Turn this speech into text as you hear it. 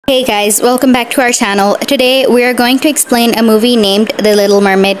Hey guys, welcome back to our channel. Today we are going to explain a movie named The Little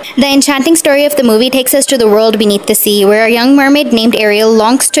Mermaid. The enchanting story of the movie takes us to the world beneath the sea, where a young mermaid named Ariel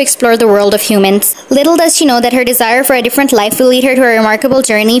longs to explore the world of humans. Little does she know that her desire for a different life will lead her to a remarkable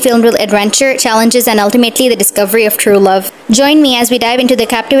journey filled with adventure, challenges, and ultimately the discovery of true love. Join me as we dive into the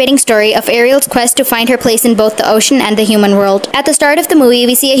captivating story of Ariel's quest to find her place in both the ocean and the human world. At the start of the movie,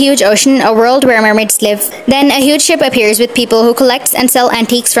 we see a huge ocean, a world where mermaids live. Then a huge ship appears with people who collect and sell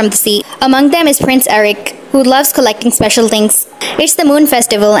antiques from the sea. Among them is Prince Eric, who loves collecting special things. It's the Moon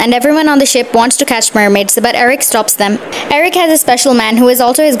Festival, and everyone on the ship wants to catch mermaids, but Eric stops them. Eric has a special man who is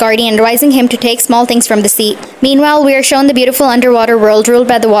also his guardian, advising him to take small things from the sea. Meanwhile, we are shown the beautiful underwater world ruled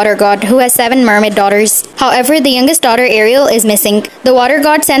by the water god, who has 7 mermaid daughters. However, the youngest daughter, Ariel, is missing. The water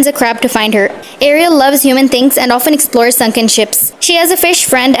god sends a crab to find her. Ariel loves human things and often explores sunken ships. She has a fish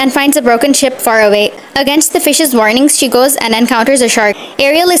friend and finds a broken ship far away. Against the fish's warnings, she goes and encounters a shark.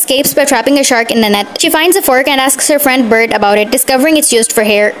 Ariel escapes by trapping a shark in a net. She finds a fork and asks her friend Bird about it, discovering it's used for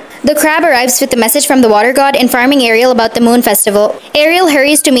hair. The crab arrives with a message from the water god informing Ariel about the Moon Festival. Ariel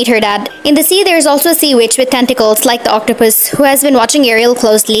hurries to meet her dad. In the sea, there is also a sea witch with tentacles like the octopus, who has been watching Ariel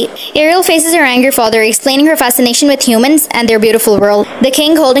closely. Ariel faces her angry father, explaining her fascination with humans and their beautiful world. The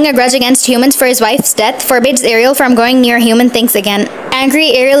king, holding a grudge against humans for his wife's death, forbids Ariel from going near human things again.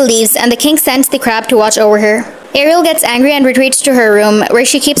 Angry, Ariel leaves, and the king sends the crab to watch over her. Ariel gets angry and retreats to her room, where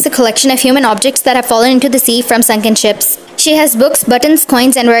she keeps a collection of human objects that have fallen into the sea from sunken ships. She has books, buttons,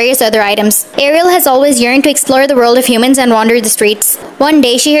 coins, and various other items. Ariel has always yearned to explore the world of humans and wander the streets. One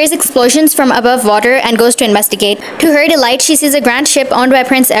day, she hears explosions from above water and goes to investigate. To her delight, she sees a grand ship owned by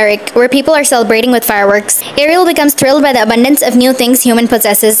Prince Eric, where people are celebrating with fireworks. Ariel becomes thrilled by the abundance of new things human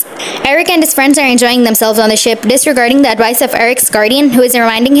possesses. Eric and his friends are enjoying themselves on the ship, disregarding the advice of Eric's guardian, who is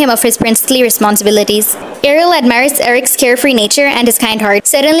reminding him of his princely responsibilities. Ariel admires Eric's carefree nature and his kind heart.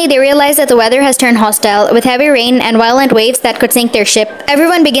 Suddenly, they realize that the weather has turned hostile, with heavy rain and violent waves that could sink their ship.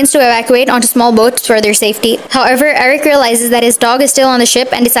 Everyone begins to evacuate onto small boats for their safety. However, Eric realizes that his dog is still on the ship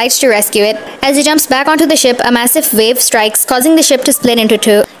and decides to rescue it. As he jumps back onto the ship, a massive wave strikes, causing the ship to split into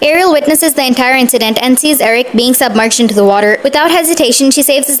two. Ariel witnesses the entire incident and sees Eric being submerged into the water. Without hesitation, she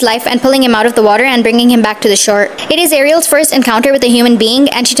saves his life and pulling him out of the water and bringing him back to the shore. It is Ariel's first encounter with a human being,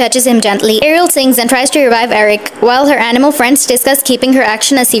 and she touches him gently. Ariel sings and tries to revive Eric, while her animal friends discuss keeping her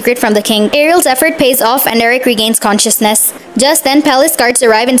action a secret from the king. Ariel's effort pays off and Eric regains consciousness. Just then, palace guards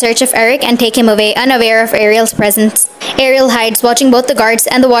arrive in search of Eric and take him away, unaware of Ariel's presence. Ariel hides, watching both the guards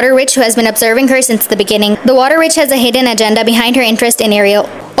and the water witch, who has been observing her since the beginning. The water witch has a hidden agenda behind her interest in Ariel.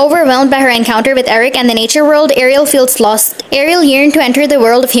 Overwhelmed by her encounter with Eric and the nature world, Ariel feels lost. Ariel yearned to enter the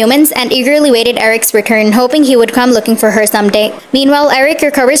world of humans and eagerly waited Eric's return, hoping he would come looking for her someday. Meanwhile, Eric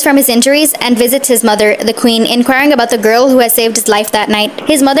recovers from his injuries and visits his mother, the queen, inquiring about the girl who has saved his life that night.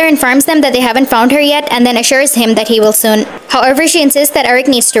 His mother informs them that they haven't found her yet and then assures him that he will soon. However, she insists that Eric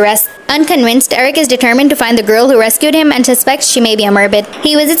needs to rest. Unconvinced, Eric is determined to find the girl who rescued him and suspects she may be a mermaid.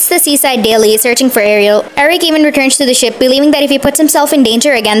 He visits the seaside daily, searching for Ariel. Eric even returns to the ship, believing that if he puts himself in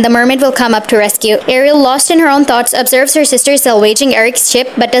danger again, the mermaid will come up to rescue. Ariel, lost in her own thoughts, observes her sisters salvaging Eric's ship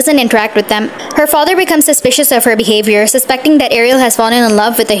but doesn't interact with them. Her father becomes suspicious of her behavior, suspecting that Ariel has fallen in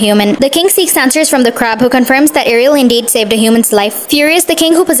love with a human. The king seeks answers from the crab, who confirms that Ariel indeed saved a human's life. Furious, the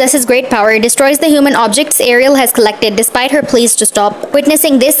king, who possesses great power, destroys the human objects Ariel has collected despite her pleas to stop.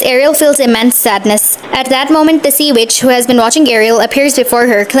 Witnessing this, Ariel feels immense sadness. At that moment, the sea witch, who has been watching Ariel, appears before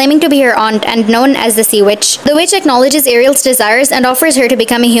her, claiming to be her aunt and known as the sea witch. The witch acknowledges Ariel's desires and offers her to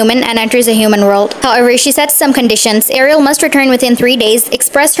become a human and enters a human world. However, she sets some conditions. Ariel must return within 3 days,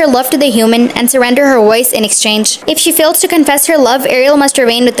 express her love to the human, and surrender her voice in exchange. If she fails to confess her love, Ariel must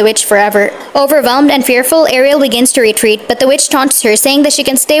remain with the witch forever. Overwhelmed and fearful, Ariel begins to retreat, but the witch taunts her, saying that she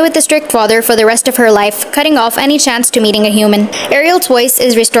can stay with the strict father for the rest of her life, cutting off any chance to meeting a human. Ariel's voice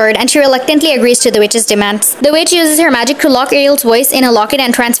is restored, and she reluctantly agrees to the witch's demands. The witch uses her magic to lock Ariel's voice in a locket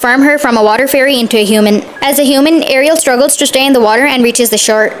and transform her from a water fairy into a human. As a human, Ariel struggles to stay in the water and reaches the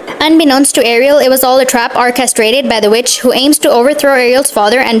shore. Unbeknownst to Ariel, it was all a trap orchestrated by the witch, who aims to overthrow Ariel's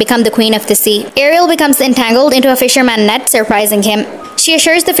father and become the queen of the sea. Ariel becomes entangled into a fisherman net, surprising him. She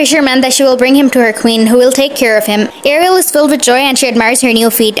assures the fisherman that she will bring him to her queen, who will take care of him. Ariel is filled with joy and she admires her new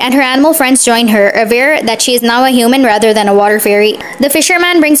feet, and her animal friends join her, aware that she is now a human rather than a water fairy. The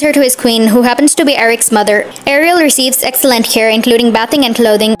fisherman brings her to his queen, who happens to be Eric's mother. Ariel receives excellent care, including bathing and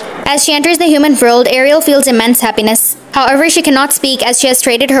clothing. As she enters the human world, Ariel feels immense happiness. However, she cannot speak as she has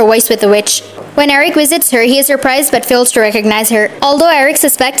traded her voice with the witch. When Eric visits her, he is surprised but fails to recognize her. Although Eric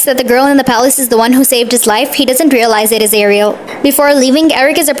suspects that the girl in the palace is the one who saved his life, he doesn't realize it is Ariel. Before leaving,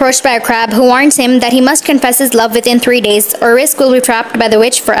 Eric is approached by a crab who warns him that he must confess his love within 3 days or risk will be trapped by the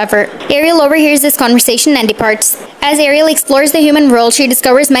witch forever. Ariel overhears this conversation and departs. As Ariel explores the human world, she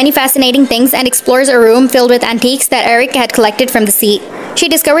discovers many fascinating things and explores a room filled with antiques that Eric had collected from the sea. She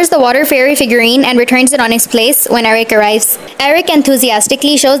discovers the water fairy figurine and returns it on its place when Eric arrives. Eric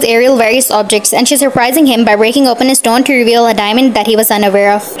enthusiastically shows Ariel various objects and she's surprising him by breaking open a stone to reveal a diamond that he was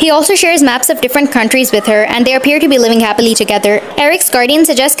unaware of. He also shares maps of different countries with her and they appear to be living happily together. Eric's guardian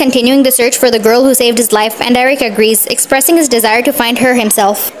suggests continuing the search for the girl who saved his life and Eric agrees, expressing his desire to find her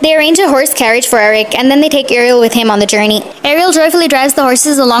himself. They arrange a horse carriage for Eric and then they take Ariel with him on the journey. Ariel joyfully drives the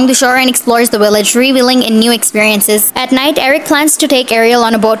horses along the shore and explores the village, revealing in new experiences. At night, Eric plans to take Ariel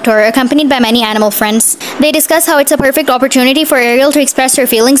on a boat tour, accompanied by many animal friends. They discuss how it's a perfect opportunity for Ariel to express her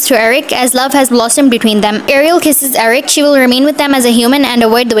feelings to Eric as love has blossomed between them. Ariel kisses Eric, she will remain with them as a human and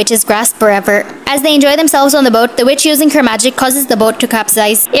avoid the witch's grasp forever. As they enjoy themselves on the boat, the witch using her magic causes the boat to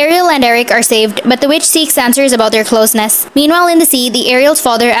capsize. Ariel and Eric are saved, but the witch seeks answers about their closeness. Meanwhile in the sea, the Ariel's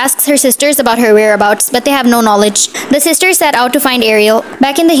father asks her sisters about her whereabouts, but they have no knowledge. The sisters set out to find Ariel.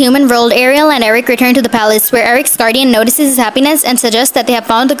 Back in the human world, Ariel and Eric return to the palace, where Eric's guardian notices his happiness and suggests that they have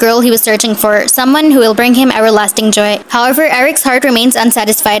found the girl he was searching for, someone who will bring him everlasting joy. However, Eric's heart remains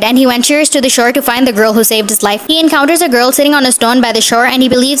unsatisfied and he ventures to the shore to find the girl who saved his life. He encounters a girl sitting on a stone by the shore and he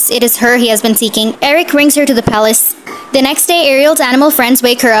believes it is her he has been seeking. Eric brings her to the palace. The next day, Ariel's animal friends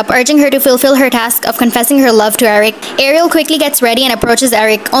wake her up, urging her to fulfill her task of confessing her love to Eric. Ariel quickly gets ready and approaches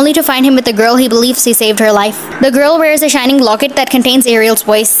Eric, only to find him with the girl he believes he saved her life. The girl wears a shining locket that contains Ariel's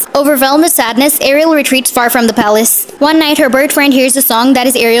voice. Overwhelmed with sadness, Ariel retreats far from the palace. One night, her bird friend hears a song that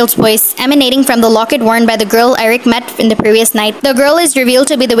is Ariel's voice, emanating from the locket worn by the girl Eric met in the previous night. The girl is revealed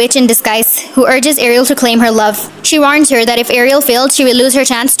to be the witch in disguise, who urges Ariel to claim her love. She warns her that if Ariel fails, she will lose her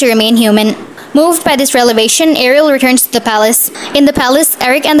chance to remain human. Moved by this revelation, Ariel returns to the palace. In the palace,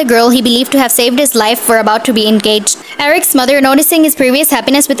 Eric and the girl he believed to have saved his life were about to be engaged. Eric's mother, noticing his previous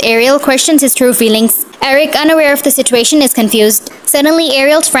happiness with Ariel, questions his true feelings. Eric, unaware of the situation, is confused. Suddenly,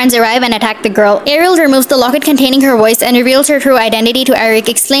 Ariel's friends arrive and attack the girl. Ariel removes the locket containing her voice and reveals her true identity to Eric,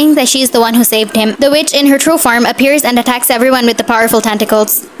 explaining that she is the one who saved him. The witch, in her true form, appears and attacks everyone with the powerful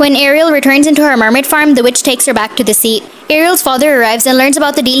tentacles. When Ariel returns into her mermaid farm, the witch takes her back to the sea. Ariel's father arrives and learns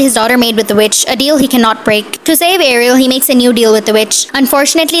about the deal his daughter made with the witch, a deal he cannot break. To save Ariel, he makes a new deal with the witch.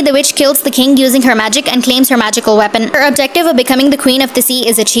 Unfortunately, the witch kills the king using her magic and claims her magical weapon. Her objective of becoming the queen of the sea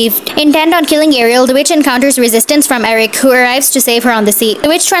is achieved. Intent on killing Ariel, the witch encounters resistance from Eric, who arrives to save her on the sea. The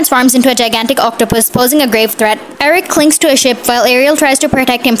witch transforms into a gigantic octopus, posing a grave threat. Eric clings to a ship while Ariel tries to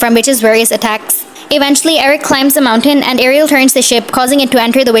protect him from witch's various attacks. Eventually, Eric climbs the mountain and Ariel turns the ship, causing it to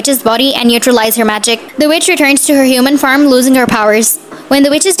enter the witch's body and neutralize her magic. The witch returns to her human form, losing her powers. When the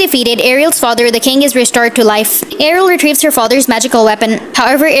witch is defeated, Ariel's father, the king, is restored to life. Ariel retrieves her father's magical weapon.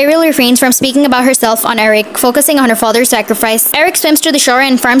 However, Ariel refrains from speaking about herself on Eric, focusing on her father's sacrifice. Eric swims to the shore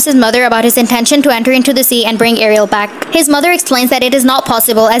and informs his mother about his intention to enter into the sea and bring Ariel back. His mother explains that it is not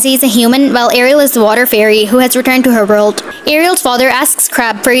possible as he is a human while Ariel is the water fairy who has returned to her world. Ariel's father asks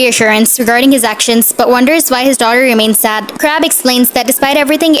Crab for reassurance regarding his actions but wonders why his daughter remains sad. Crab explains that despite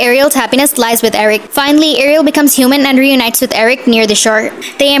everything, Ariel's happiness lies with Eric. Finally, Ariel becomes human and reunites with Eric near the shore.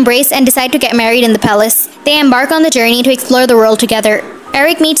 They embrace and decide to get married in the palace. They embark on the journey to explore the world together.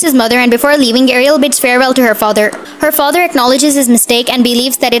 Eric meets his mother and before leaving, Ariel bids farewell to her father. Her father acknowledges his mistake and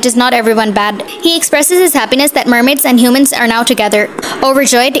believes that it is not everyone bad. He expresses his happiness that mermaids and humans are now together.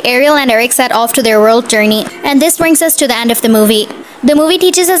 Overjoyed, Ariel and Eric set off to their world journey. And this brings us to the end of the movie. The movie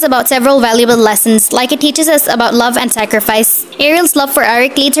teaches us about several valuable lessons, like it teaches us about love and sacrifice. Ariel's love for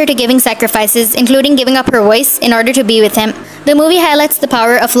Eric leads her to giving sacrifices, including giving up her voice in order to be with him. The movie highlights the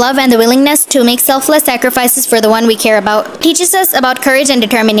power of love and the willingness to make selfless sacrifices for the one we care about. It teaches us about courage and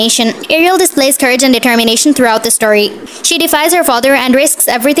determination. Ariel displays courage and determination throughout the story. She defies her father and risks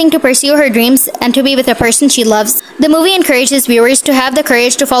everything to pursue her dreams and to be with the person she loves. The movie encourages viewers to have the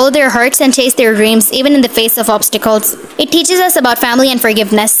courage to follow their hearts and chase their dreams, even in the face of obstacles. It teaches us about family and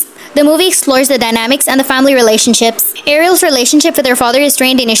forgiveness. The movie explores the dynamics and the family relationships. Ariel's relationship with her father is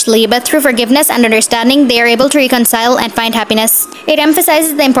strained initially, but through forgiveness and understanding, they are able to reconcile and find happiness. It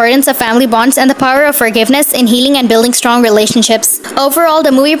emphasizes the importance of family bonds and the power of forgiveness in healing and building strong relationships. Overall,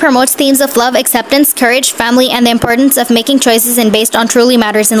 the movie promotes themes of love, acceptance, courage, family, and the importance of making choices based on truly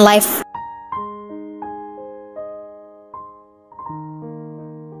matters in life.